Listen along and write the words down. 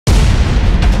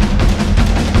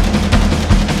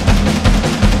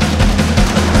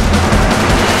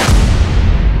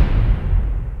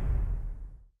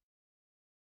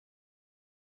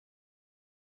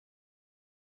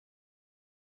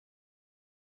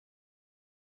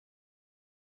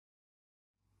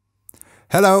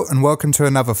Hello and welcome to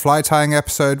another fly tying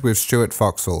episode with Stuart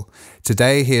Foxall.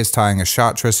 Today he is tying a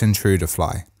Chartreuse Intruder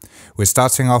fly. We're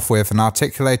starting off with an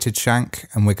articulated shank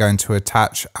and we're going to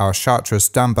attach our Chartreuse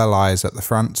dumbbell eyes at the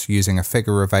front using a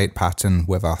figure of 8 pattern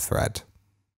with our thread.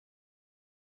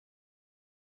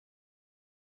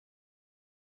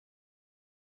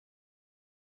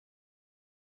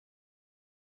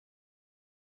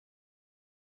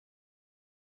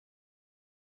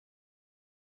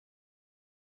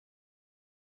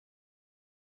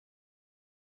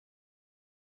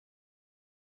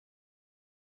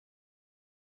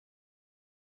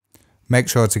 Make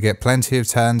sure to get plenty of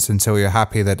turns until you're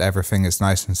happy that everything is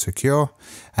nice and secure,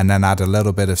 and then add a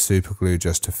little bit of super glue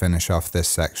just to finish off this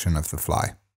section of the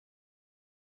fly.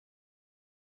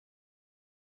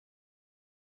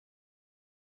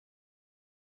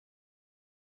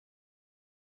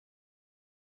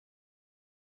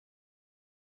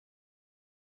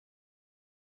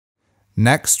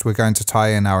 Next, we're going to tie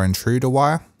in our Intruder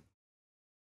wire.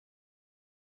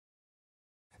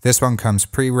 This one comes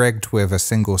pre-rigged with a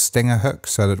single stinger hook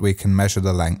so that we can measure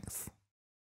the length.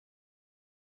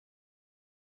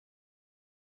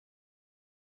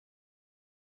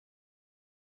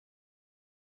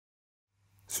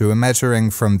 So we're measuring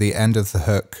from the end of the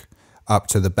hook up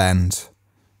to the bend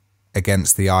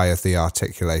against the eye of the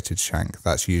articulated shank.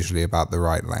 That's usually about the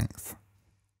right length.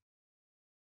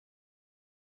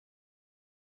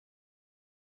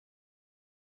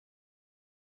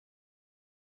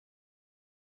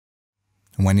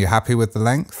 And when you're happy with the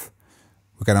length,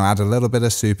 we're going to add a little bit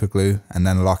of super glue and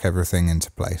then lock everything into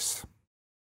place.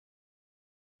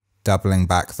 Doubling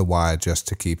back the wire just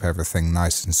to keep everything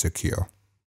nice and secure.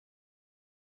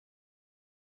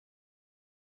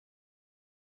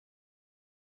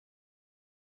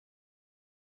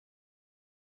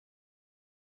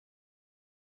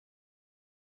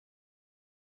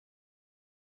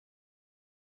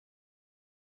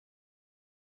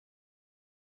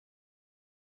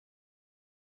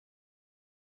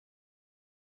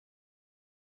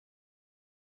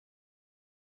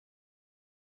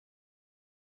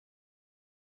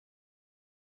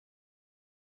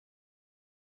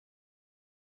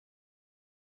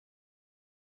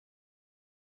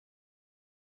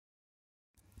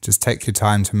 Just take your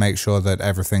time to make sure that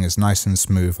everything is nice and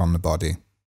smooth on the body.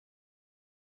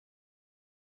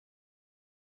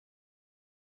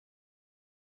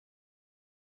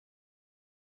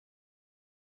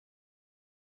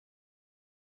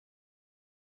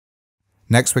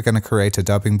 Next, we're going to create a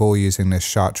dubbing ball using this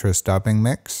Chartreuse dubbing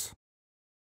mix.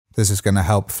 This is going to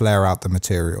help flare out the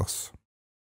materials.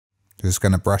 Just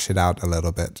going to brush it out a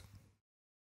little bit.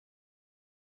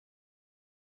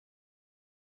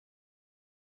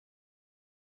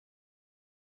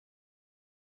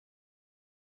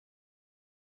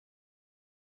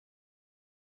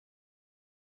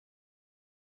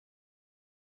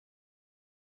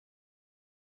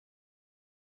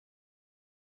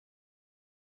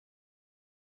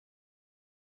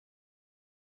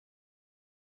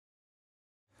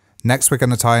 Next, we're going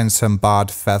to tie in some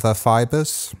barred feather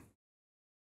fibers.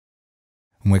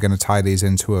 And we're going to tie these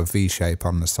into a V shape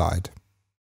on the side.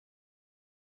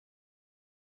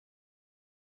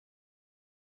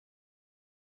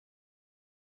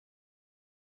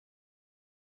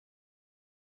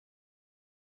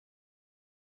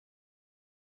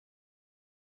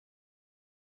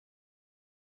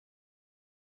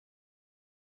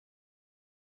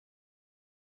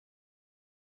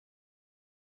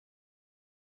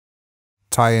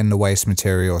 Tie in the waste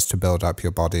materials to build up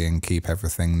your body and keep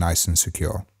everything nice and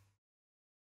secure.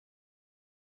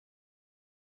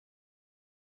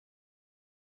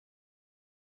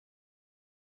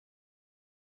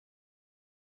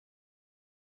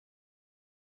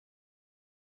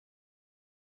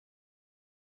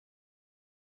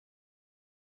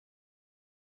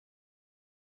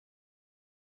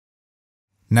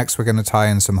 Next, we're going to tie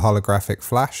in some holographic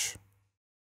flash.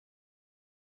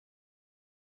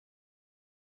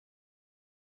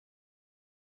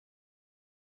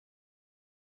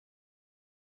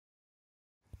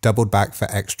 Doubled back for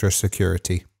extra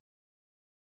security.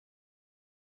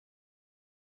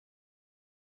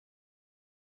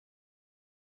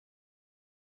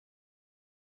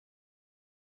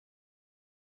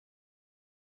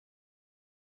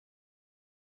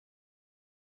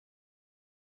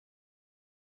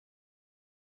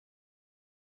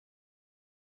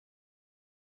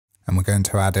 And we're going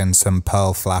to add in some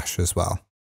pearl flash as well.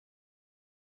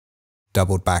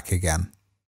 Doubled back again.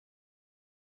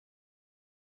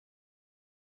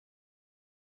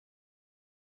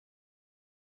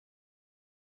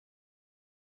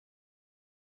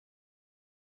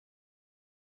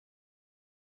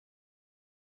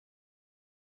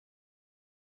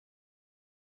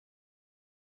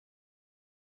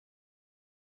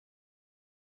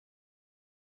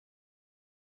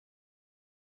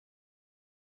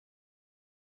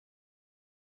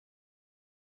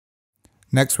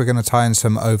 Next we're going to tie in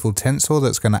some oval tinsel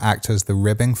that's going to act as the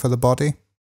ribbing for the body.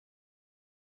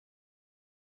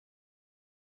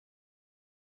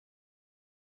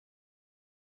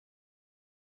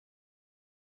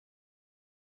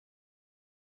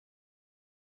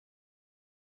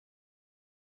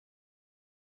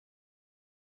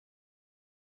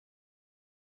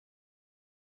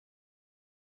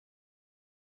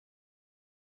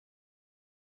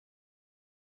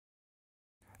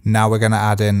 Now we're going to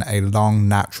add in a long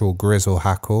natural grizzle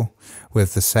hackle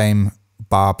with the same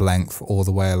barb length all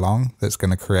the way along that's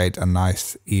going to create a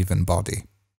nice even body.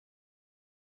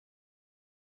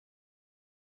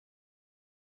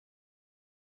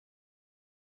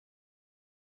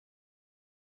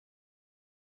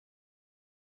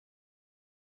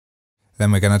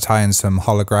 Then we're going to tie in some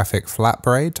holographic flat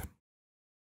braid.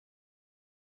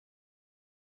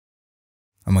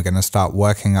 And we're going to start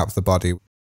working up the body,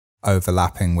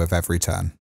 overlapping with every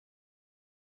turn.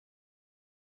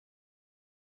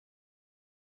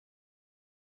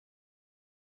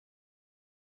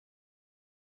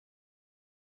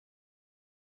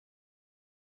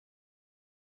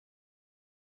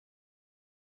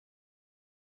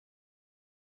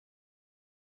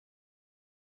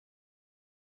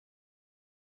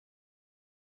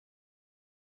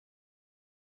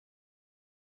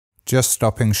 Just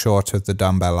stopping short of the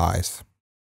dumbbell eyes.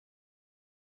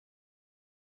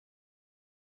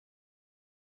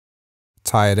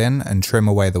 Tie it in and trim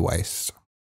away the waist.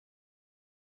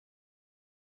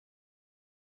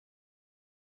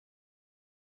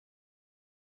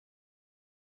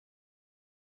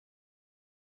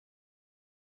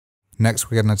 Next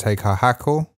we're going to take our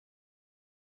hackle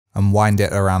and wind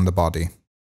it around the body.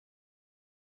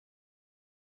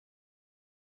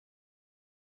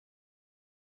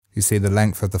 You see the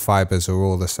length of the fibers are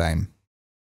all the same.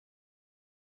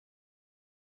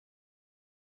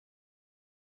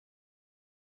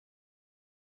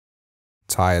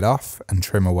 Tie it off and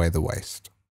trim away the waist.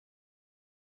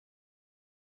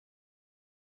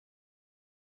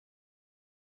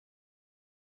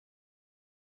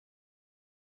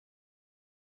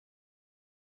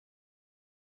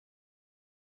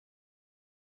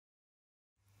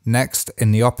 Next,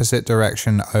 in the opposite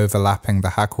direction overlapping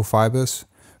the hackle fibers,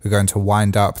 we're going to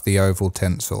wind up the oval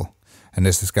tinsel, and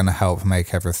this is going to help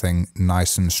make everything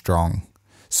nice and strong.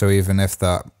 So even if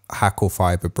the hackle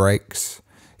fiber breaks,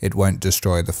 it won't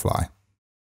destroy the fly.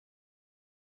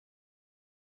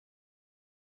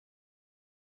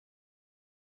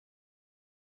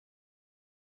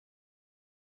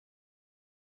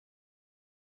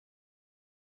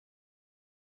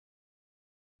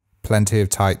 Plenty of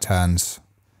tight turns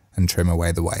and trim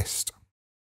away the waist.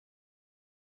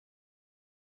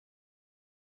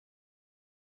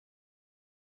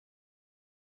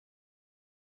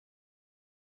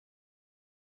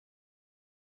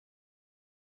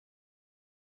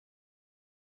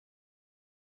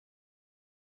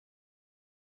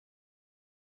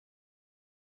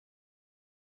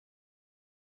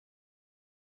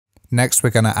 Next we're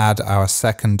going to add our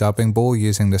second dubbing ball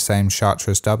using the same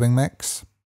Chartreuse dubbing mix.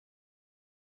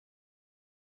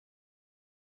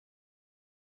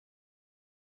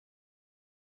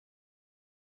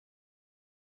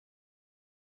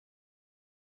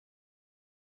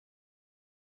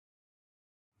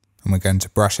 And we're going to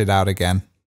brush it out again.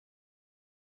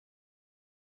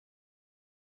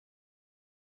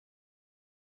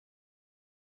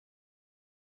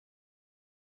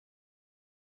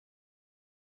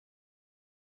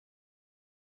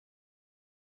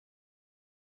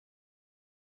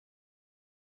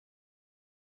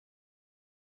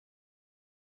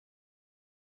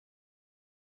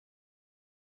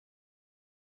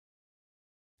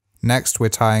 Next we're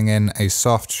tying in a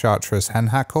soft Chartreuse hen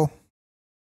hackle.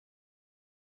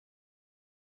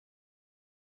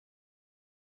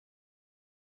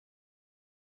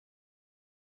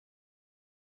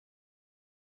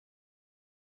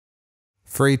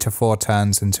 Three to 4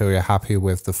 turns until you're happy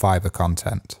with the fiber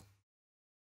content.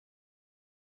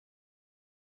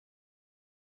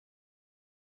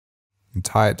 And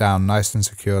tie it down nice and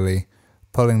securely,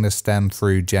 pulling the stem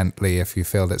through gently if you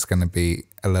feel it's going to be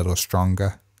a little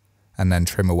stronger, and then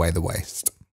trim away the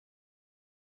waist.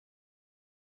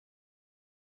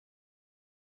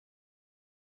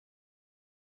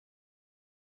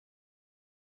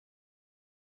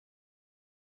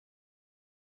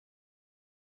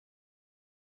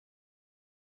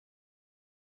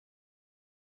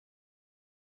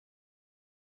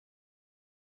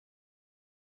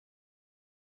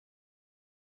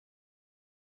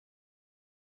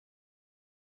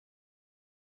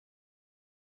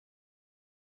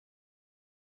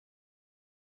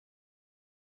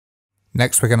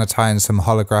 Next we're going to tie in some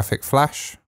holographic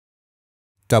flash,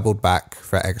 doubled back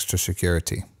for extra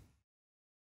security.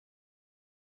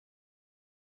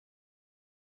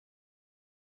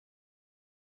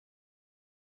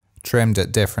 Trimmed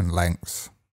at different lengths.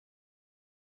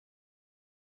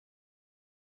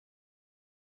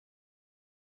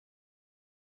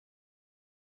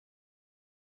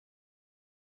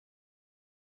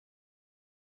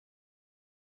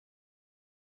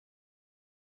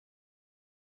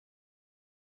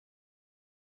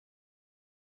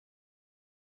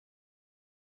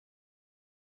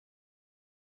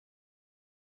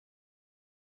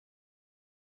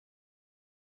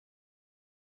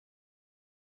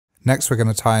 Next we're going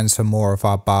to tie in some more of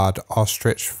our barred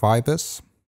ostrich fibres.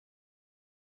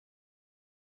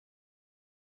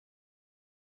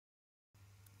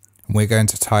 And we're going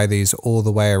to tie these all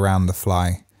the way around the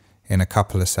fly in a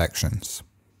couple of sections.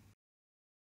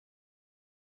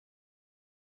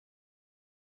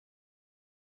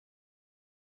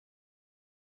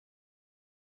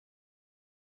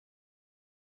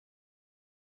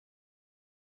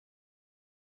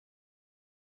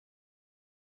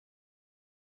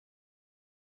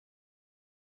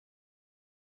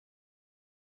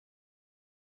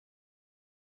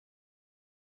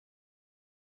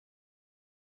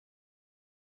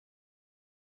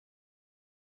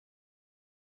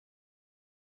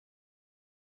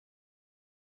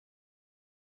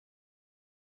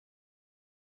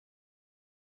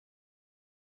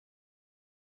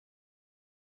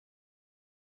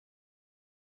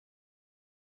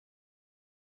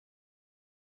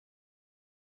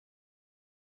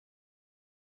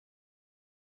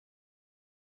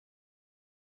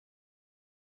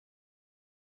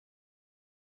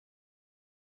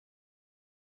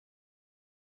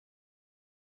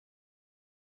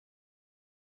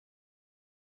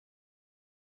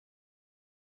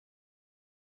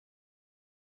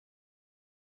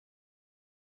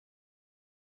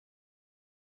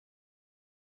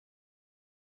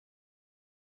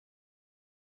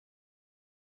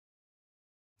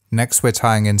 Next we're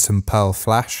tying in some pearl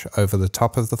flash over the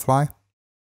top of the fly.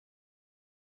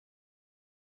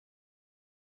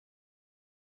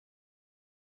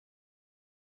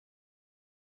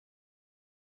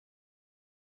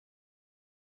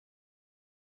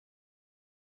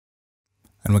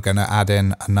 And we're going to add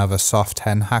in another soft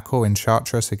hen hackle in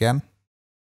Chartreuse again.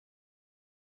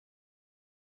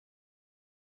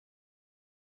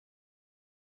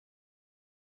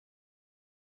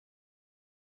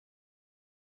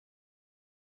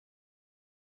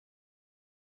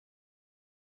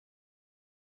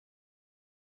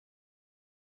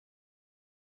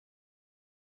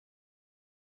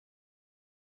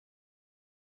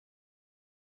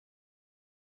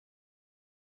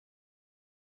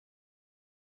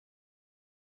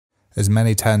 As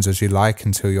many turns as you like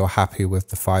until you're happy with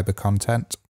the fibre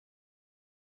content.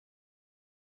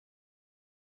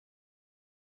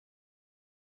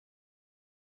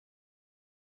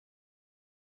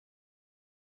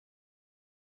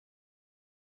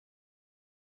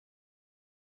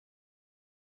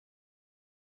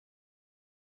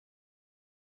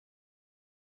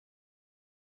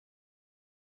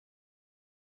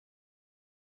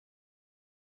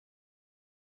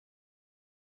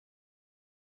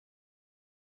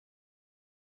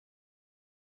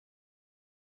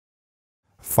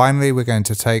 Finally, we're going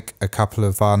to take a couple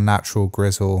of our natural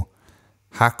grizzle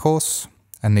hackles,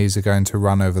 and these are going to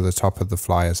run over the top of the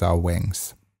fly as our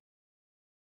wings.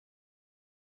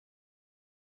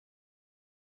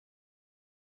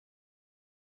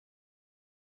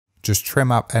 Just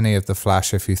trim up any of the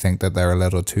flash if you think that they're a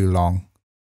little too long.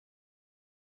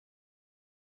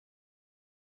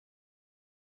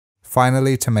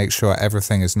 Finally, to make sure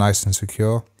everything is nice and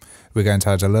secure, we're going to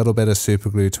add a little bit of super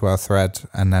glue to our thread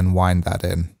and then wind that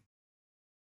in.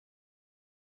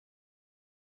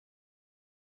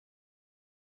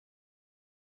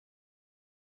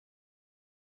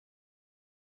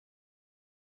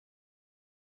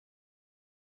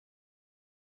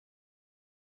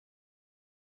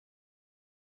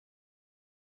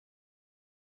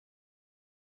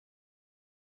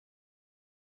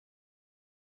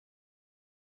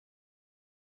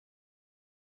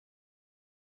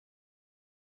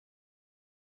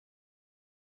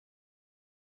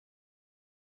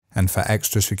 And for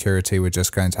extra security, we're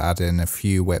just going to add in a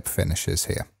few whip finishes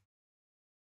here.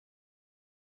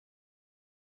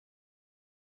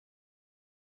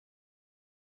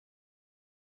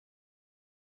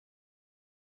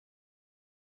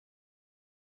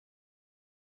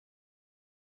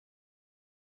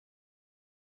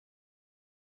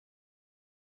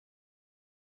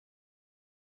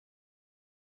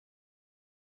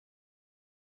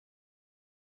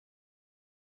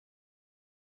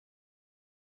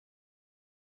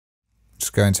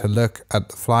 Just going to look at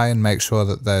the fly and make sure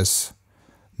that there's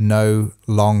no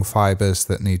long fibers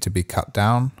that need to be cut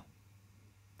down.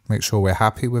 Make sure we're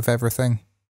happy with everything.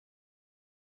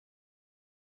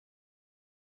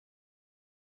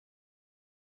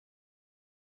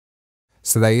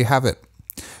 So there you have it.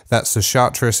 That's the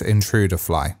Chartreuse Intruder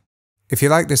fly. If you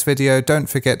like this video, don't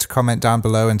forget to comment down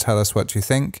below and tell us what you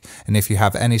think. And if you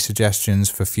have any suggestions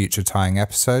for future tying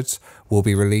episodes, we'll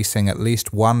be releasing at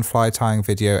least one fly tying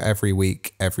video every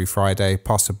week, every Friday,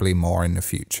 possibly more in the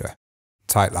future.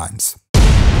 Tight lines.